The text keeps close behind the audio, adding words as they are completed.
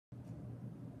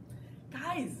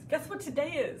Guys, guess what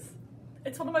today is?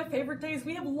 It's one of my favorite days.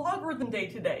 We have logarithm day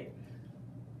today.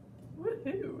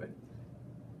 Woohoo!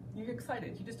 You're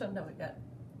excited, you just don't know it yet.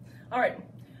 All right,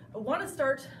 I want to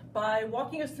start by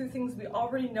walking us through things we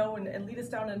already know and lead us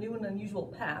down a new and unusual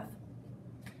path.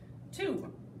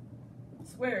 2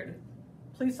 squared.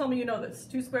 Please tell me you know this.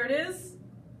 2 squared is?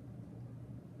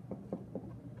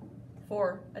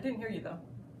 4. I didn't hear you though.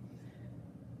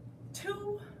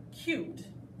 2 cubed.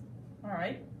 All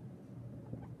right.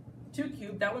 2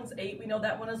 cubed, that one's 8. We know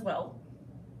that one as well.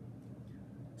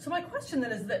 So my question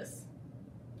then is this.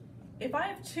 If I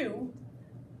have 2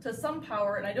 to some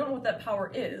power and I don't know what that power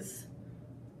is,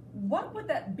 what would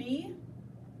that be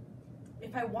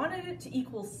if I wanted it to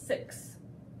equal 6?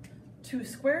 2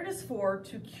 squared is 4,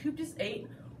 2 cubed is 8.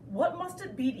 What must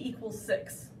it be to equal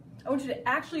 6? I want you to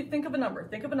actually think of a number.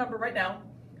 Think of a number right now.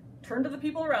 Turn to the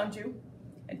people around you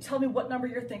and tell me what number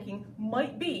you're thinking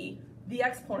might be the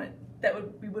exponent that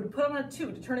we would put on a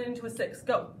 2 to turn it into a 6.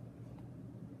 Go.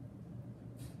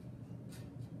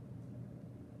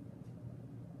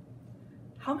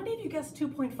 How many of you guessed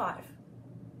 2.5?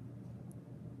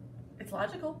 It's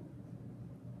logical.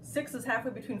 6 is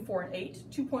halfway between 4 and 8.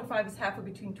 2.5 is halfway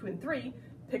between 2 and 3.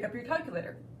 Pick up your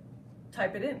calculator.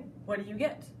 Type it in. What do you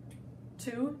get?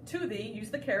 2 to the,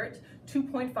 use the caret,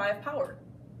 2.5 power.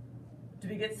 Do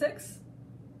we get 6?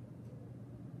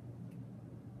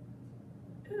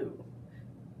 Ooh,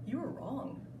 you were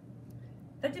wrong.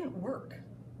 That didn't work.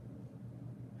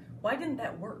 Why didn't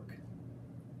that work?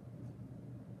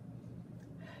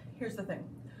 Here's the thing.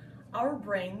 Our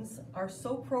brains are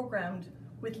so programmed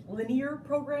with linear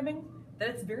programming that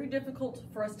it's very difficult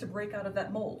for us to break out of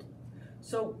that mold.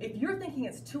 So if you're thinking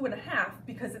it's 2.5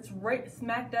 because it's right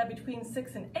smack dab between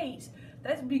 6 and 8,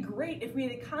 that would be great if we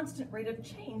had a constant rate of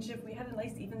change, if we had a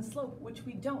nice even slope, which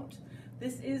we don't.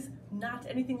 This is not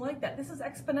anything like that. This is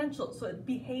exponential, so it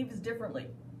behaves differently.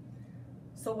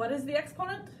 So what is the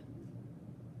exponent?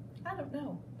 I don't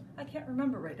know. I can't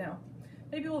remember right now.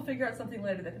 Maybe we'll figure out something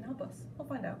later that can help us. We'll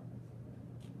find out.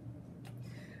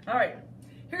 All right,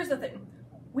 here's the thing.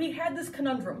 We had this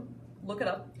conundrum. Look it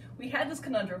up. We had this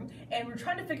conundrum, and we're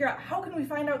trying to figure out how can we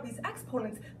find out these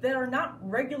exponents that are not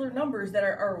regular numbers that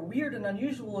are weird and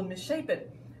unusual and misshapen.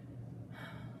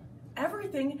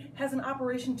 Everything has an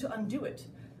operation to undo it.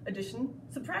 Addition,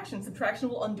 subtraction. Subtraction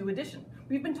will undo addition.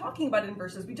 We've been talking about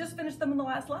inverses. We just finished them in the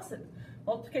last lesson.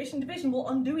 Multiplication, division will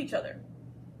undo each other.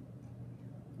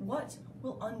 What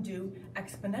will undo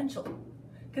exponential?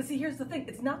 Because see, here's the thing.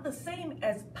 It's not the same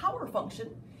as power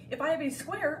function. If I have a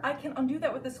square, I can undo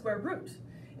that with the square root.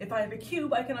 If I have a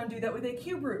cube, I can undo that with a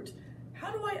cube root.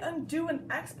 How do I undo an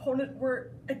exponent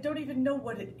where I don't even know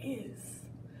what it is?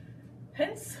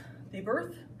 Hence, the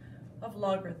birth of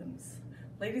logarithms.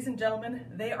 Ladies and gentlemen,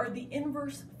 they are the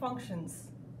inverse functions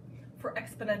for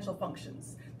exponential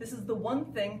functions. This is the one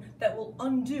thing that will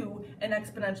undo an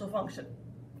exponential function.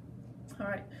 All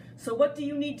right, so what do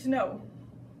you need to know?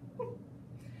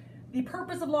 The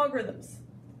purpose of logarithms.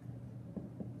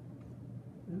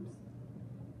 Oops.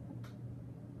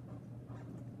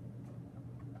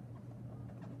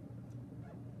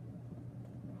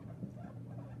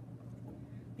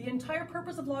 The entire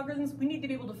purpose of logarithms, we need to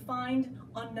be able to find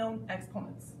unknown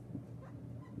exponents.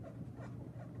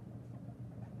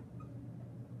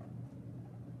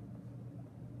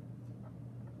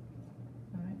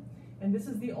 All right. And this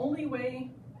is the only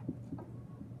way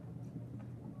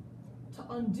to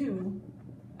undo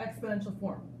exponential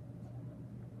form.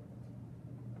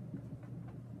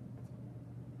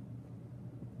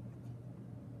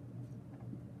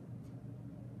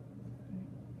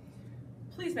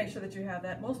 Please make sure that you have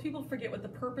that. Most people forget what the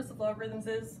purpose of logarithms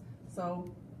is.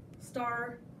 So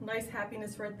star, nice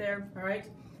happiness right there, all right?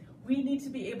 We need to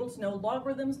be able to know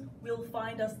logarithms will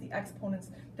find us the exponents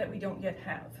that we don't yet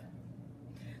have.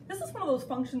 This is one of those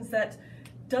functions that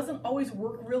doesn't always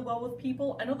work real well with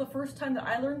people. I know the first time that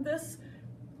I learned this,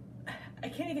 I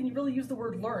can't even really use the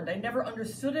word learned. I never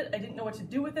understood it. I didn't know what to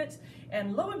do with it.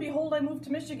 And lo and behold, I moved to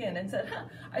Michigan and said,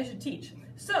 I should teach.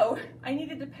 So I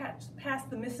needed to pass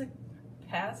the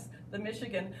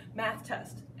Michigan math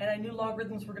test, and I knew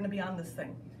logarithms were going to be on this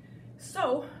thing.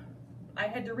 So I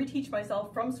had to reteach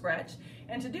myself from scratch,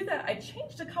 and to do that I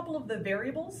changed a couple of the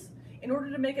variables in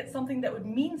order to make it something that would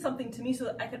mean something to me so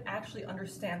that I could actually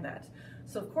understand that.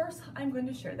 So of course I'm going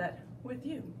to share that with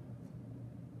you.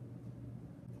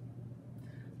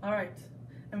 All right,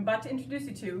 I'm about to introduce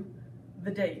you to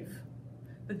the Dave,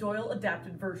 the Doyle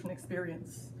Adapted Version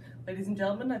Experience. Ladies and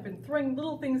gentlemen, I've been throwing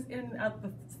little things in at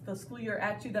the school year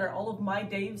at you that are all of my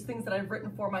Daves, things that I've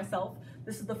written for myself.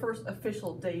 This is the first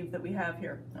official Dave that we have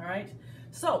here, all right?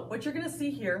 So what you're gonna see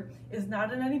here is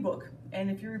not in any book, and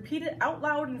if you repeat it out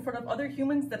loud in front of other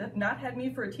humans that have not had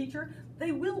me for a teacher,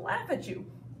 they will laugh at you.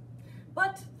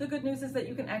 But the good news is that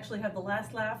you can actually have the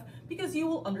last laugh because you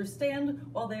will understand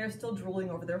while they are still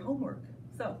drooling over their homework.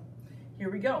 So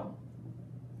here we go.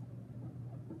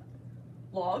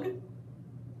 Log,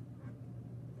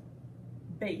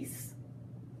 base,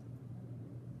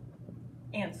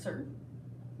 answer,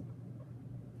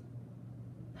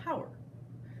 power.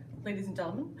 Ladies and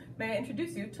gentlemen, may I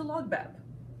introduce you to LogBAP,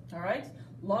 all right?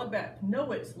 LogBAP,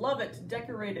 know it, love it,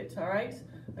 decorate it, all right?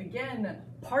 Again,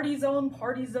 party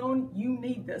zone, you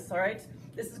need this, all right?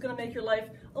 This is gonna make your life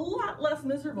a lot less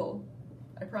miserable,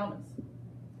 I promise.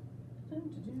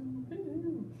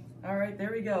 All right,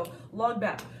 there we go,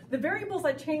 LogBAP. The variables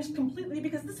I changed completely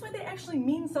because this way they actually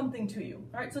mean something to you.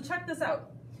 All right, so check this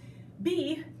out.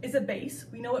 B is a base,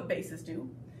 we know what bases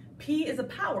do. P is a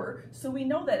power, so we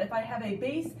know that if I have a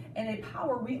base and a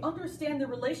power, we understand the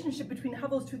relationship between how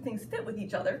those two things fit with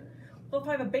each other. Well, if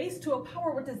I have a base to a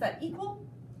power, what does that equal?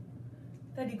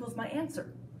 That equals my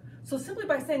answer. So simply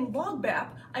by saying LogBAP,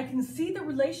 I can see the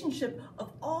relationship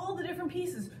of all the different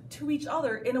pieces to each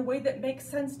other in a way that makes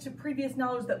sense to previous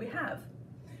knowledge that we have.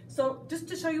 So just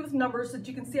to show you with numbers so that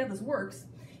you can see how this works,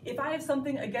 if I have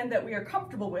something, again, that we are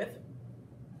comfortable with,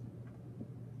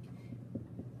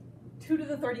 2 to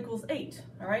the third equals 8,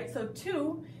 all right? So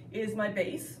 2 is my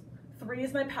base, 3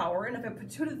 is my power, and if I put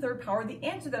 2 to the third power, the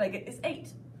answer that I get is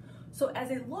 8. So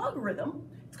as a logarithm,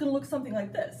 it's gonna look something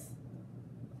like this.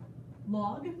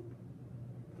 Log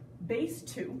base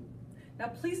 2. Now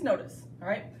please notice, all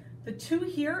right, the 2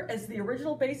 here as the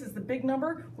original base is the big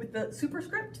number with the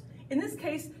superscript. In this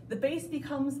case, the base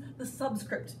becomes the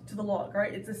subscript to the log, all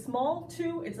right? It's a small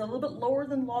 2, it's a little bit lower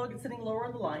than log, it's sitting lower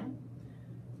on the line.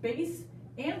 Base,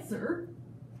 answer.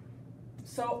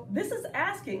 So this is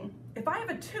asking, if I have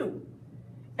a 2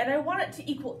 and I want it to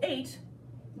equal 8,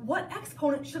 what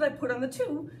exponent should I put on the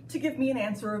 2 to give me an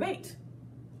answer of 8?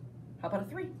 How about a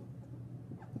 3?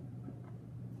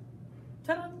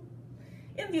 Ta-da!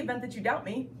 In the event that you doubt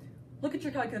me, look at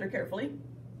your calculator carefully.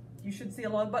 You should see a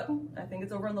log button. I think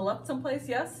it's over on the left someplace,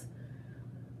 yes?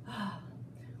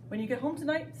 When you get home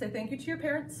tonight, say thank you to your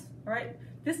parents, all right?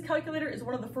 This calculator is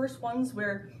one of the first ones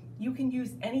where you can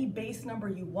use any base number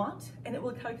you want and it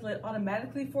will calculate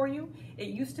automatically for you. It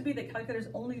used to be that calculators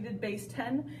only did base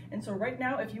 10, and so right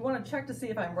now, if you want to check to see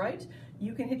if I'm right,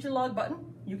 you can hit your log button,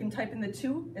 you can type in the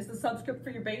 2 as the subscript for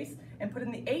your base, and put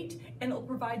in the 8, and it'll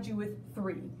provide you with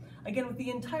 3. Again, with the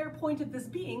entire point of this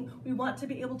being, we want to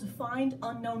be able to find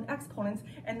unknown exponents,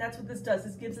 and that's what this does.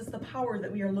 This gives us the power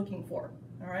that we are looking for,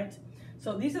 all right?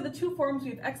 So these are the two forms.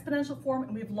 We have exponential form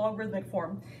and we have logarithmic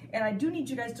form. And I do need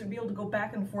you guys to be able to go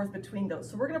back and forth between those.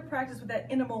 So we're gonna practice with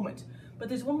that in a moment. But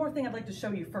there's one more thing I'd like to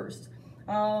show you first.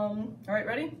 All right,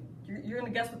 ready? You're gonna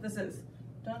guess what this is.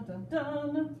 Dun, dun,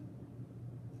 dun.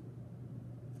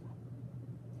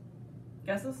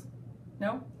 Guesses?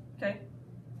 No? Okay.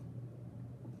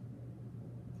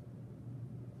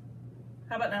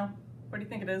 How about now? What do you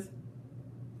think it is?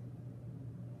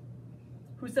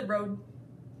 Who said road?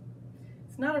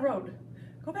 It's not a road.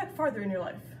 Go back farther in your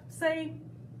life. Say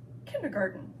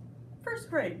kindergarten, first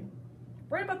grade,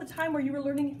 right about the time where you were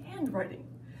learning handwriting.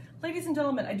 Ladies and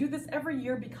gentlemen, I do this every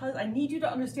year because I need you to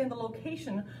understand the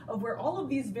location of where all of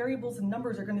these variables and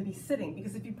numbers are going to be sitting,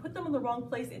 because if you put them in the wrong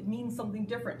place, it means something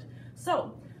different.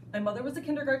 So, my mother was a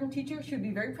kindergarten teacher. She would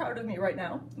be very proud of me right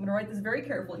now. I'm going to write this very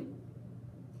carefully.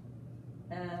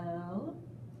 L-O-G.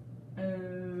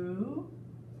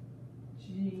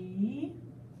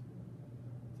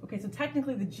 Okay, so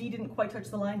technically the G didn't quite touch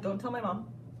the line. Don't tell my mom.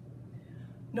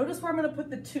 Notice where I'm going to put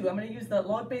the 2. I'm going to use the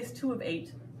log base 2 of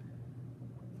 8.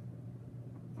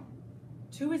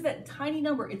 2 is that tiny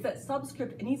number. It's that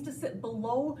subscript. It needs to sit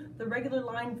below the regular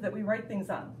line that we write things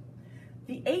on.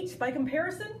 The 8, by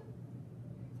comparison,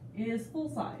 is full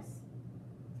size.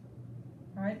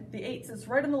 All right, the 8 sits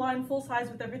right on the line, full size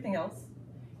with everything else,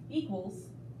 equals,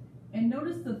 and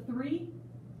notice the 3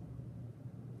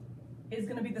 is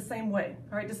going to be the same way.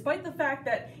 All right, despite the fact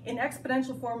that in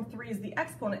exponential form 3 is the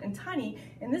exponent and tiny,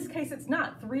 in this case it's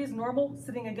not. 3 is normal,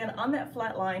 sitting again on that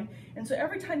flat line, and so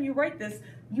every time you write this,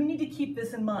 you need to keep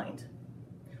this in mind.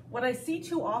 What I see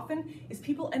too often is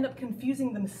people end up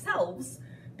confusing themselves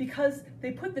because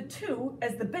they put the 2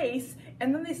 as the base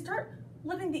and then they start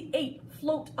letting the 8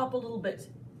 float up a little bit,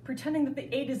 pretending that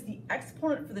the 8 is the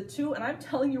exponent for the 2, and I'm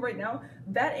telling you right now,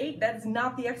 that 8, that is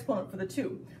not the exponent for the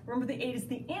 2. Remember, the 8 is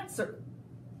the answer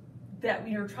that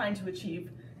we are trying to achieve,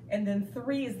 and then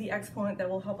 3 is the exponent that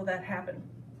will help that happen.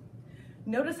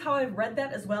 Notice how I've read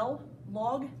that as well.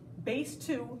 Log base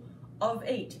 2 of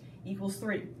 8 equals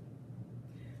 3.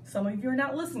 Some of you are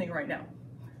not listening right now.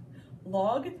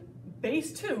 Log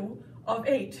base 2 of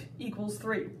 8 equals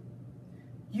 3.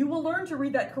 You will learn to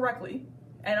read that correctly,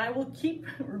 and I will keep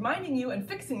reminding you and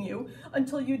fixing you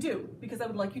until you do, because I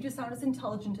would like you to sound as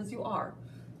intelligent as you are.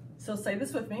 So say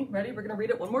this with me. Ready? We're going to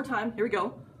read it one more time. Here we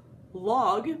go.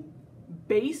 Log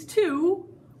base 2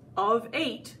 of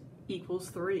 8 equals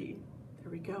 3.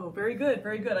 There we go. Very good.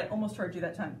 Very good. I almost heard you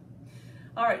that time.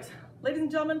 All right. Ladies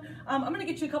and gentlemen, I'm going to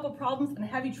get you a couple problems and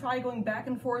have you try going back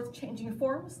and forth, changing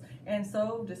forms. And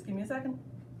so just give me a second.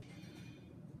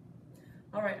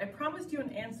 All right, I promised you an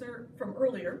answer from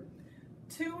earlier.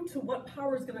 2 to what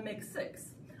power is going to make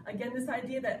 6? Again, this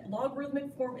idea that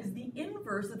logarithmic form is the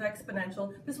inverse of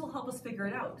exponential, this will help us figure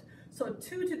it out. So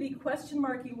 2 to the question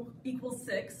mark equals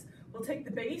 6. We'll take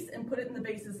the base and put it in the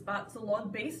bases spot, so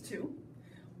log base 2.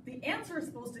 The answer is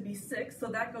supposed to be 6, so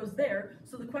that goes there.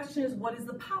 So the question is, what is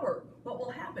the power? What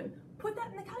will happen? Put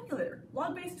that in the calculator.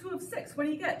 Log base 2 of 6, what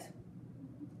do you get?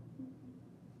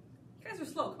 You guys are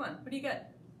slow, come on, what do you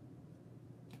get?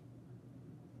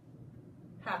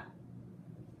 Ha.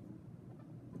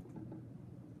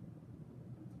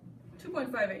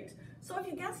 2.58. So if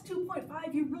you guessed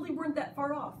 2.5, you really weren't that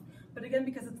far off. But again,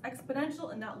 because it's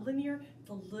exponential and not linear, it's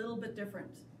a little bit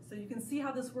different. So you can see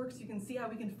how this works. You can see how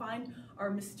we can find our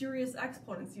mysterious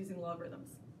exponents using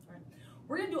logarithms. All right.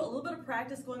 We're going to do a little bit of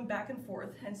practice going back and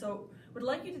forth. And so we'd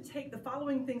like you to take the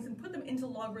following things and put them into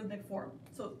logarithmic form.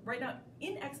 So right now,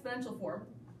 in exponential form,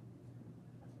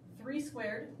 3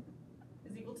 squared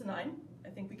is equal to 9. I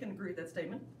think we can agree with that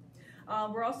statement.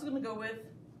 We're also going to go with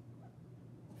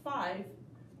 5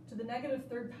 to the negative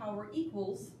 3rd power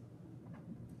equals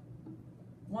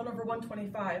 1 over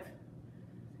 125.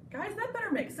 Guys, that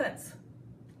better make sense.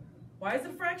 Why is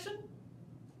it a fraction?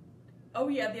 Oh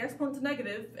yeah, the exponent's a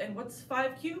negative, and what's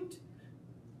 5 cubed?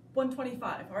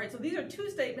 125. All right, so these are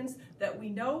 2 statements that we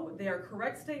know they are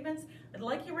correct statements. I'd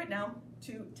like you right now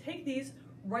to take these,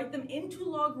 write them into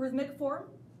logarithmic form,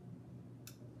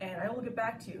 and I will get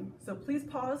back to you. So please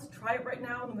pause, try it right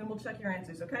now, and then we'll check your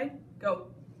answers, okay? Go.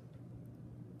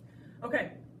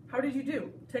 Okay, how did you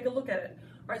do? Take a look at it.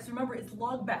 All right, so remember, it's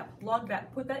log BAP, log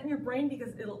BAP. Put that in your brain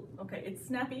because it's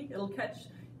snappy,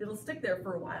 it'll stick there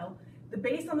for a while. The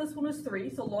base on this one is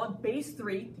 3, so log base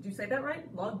 3, did you say that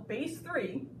right? Log base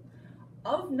 3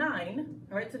 of 9,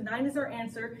 all right, so 9 is our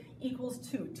answer, equals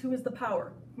 2. 2 is the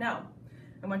power. Now,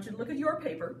 I want you to look at your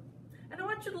paper, and I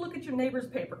want you to look at your neighbor's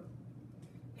paper.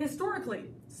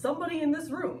 Historically, somebody in this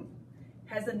room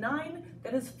has a 9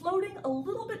 that is floating a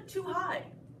little bit too high.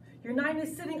 Your 9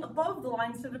 is sitting above the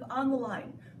line instead of on the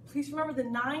line. Please remember the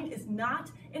 9 is not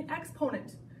an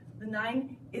exponent. The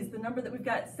 9 is the number that we've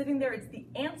got sitting there. It's the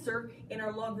answer in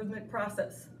our logarithmic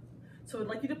process. So I'd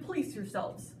like you to police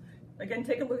yourselves. Again,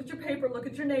 take a look at your paper, look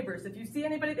at your neighbors. If you see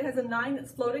anybody that has a 9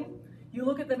 that's floating, you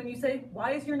look at them and you say,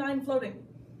 why is your 9 floating?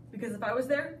 Because if I was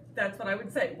there, that's what I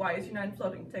would say. Why is your 9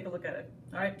 floating? Take a look at it.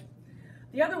 All right.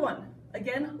 The other one,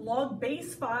 again, log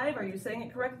base 5. Are you saying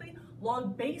it correctly?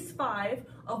 Log base 5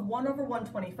 of 1 over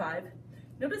 125.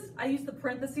 Notice I used the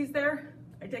parentheses there.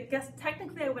 I guess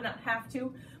technically I would not have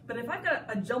to, but if I've got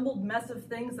a jumbled mess of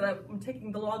things that I'm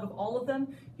taking the log of all of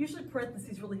them, usually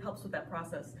parentheses really helps with that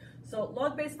process. So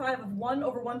log base 5 of 1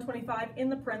 over 125 in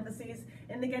the parentheses,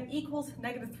 and again equals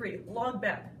negative 3. Log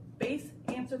BAP. Base,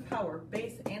 answer, power.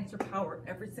 Base, answer, power.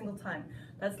 Every single time.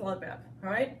 That's log BAP. All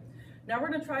right? Now we're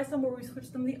going to try some where we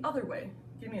switch them the other way.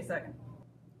 Give me a second.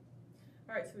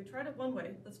 All right, so we tried it one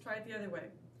way. Let's try it the other way.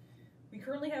 We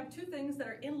currently have 2 things that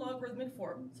are in logarithmic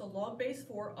form. So log base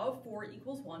 4 of 4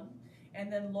 equals 1,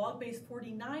 and then log base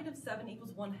 49 of 7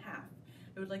 equals 1/2.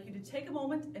 I would like you to take a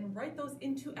moment and write those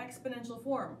into exponential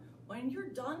form. When you're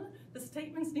done, the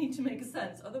statements need to make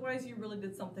sense. Otherwise, you really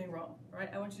did something wrong. All right,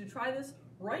 I want you to try this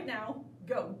right now.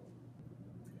 Go.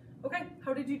 Okay,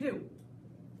 how did you do?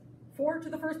 4 to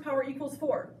the 1st power equals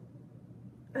 4.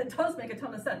 That does make a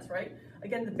ton of sense, right?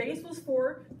 Again, the base was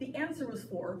 4, the answer was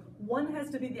 4. 1 has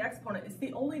to be the exponent. It's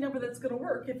the only number that's going to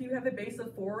work if you have a base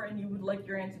of 4 and you would like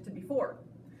your answer to be 4.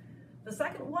 The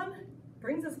second one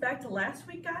brings us back to last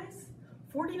week, guys.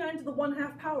 49 to the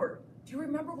 1/2 power. Do you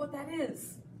remember what that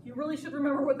is? You really should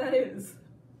remember what that is.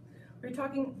 We're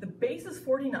talking the base is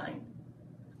 49.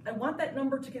 I want that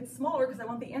number to get smaller because I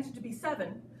want the answer to be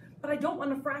 7, but I don't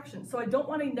want a fraction, so I don't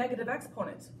want a negative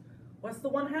exponent. What's the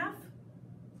 1/2?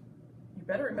 You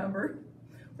better remember.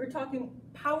 We're talking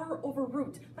power over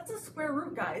root. That's a square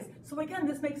root, guys. So again,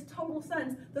 this makes total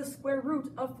sense. The square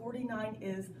root of 49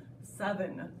 is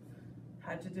 7.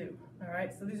 had to do. All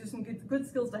right, so these are some good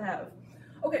skills to have.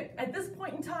 Okay, at this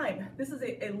point in time, this is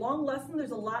a long lesson.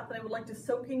 There's a lot that I would like to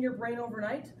soak in your brain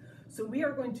overnight. So we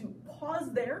are going to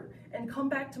pause there and come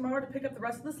back tomorrow to pick up the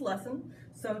rest of this lesson.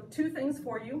 So 2 things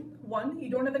for you. 1,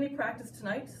 you don't have any practice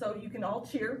tonight, so you can all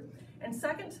cheer. And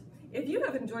second, if you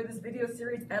have enjoyed this video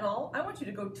series at all, I want you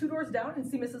to go 2 doors down and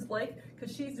see Mrs. Blake,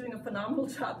 because she's doing a phenomenal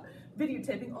job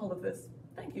videotaping all of this.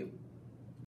 Thank you.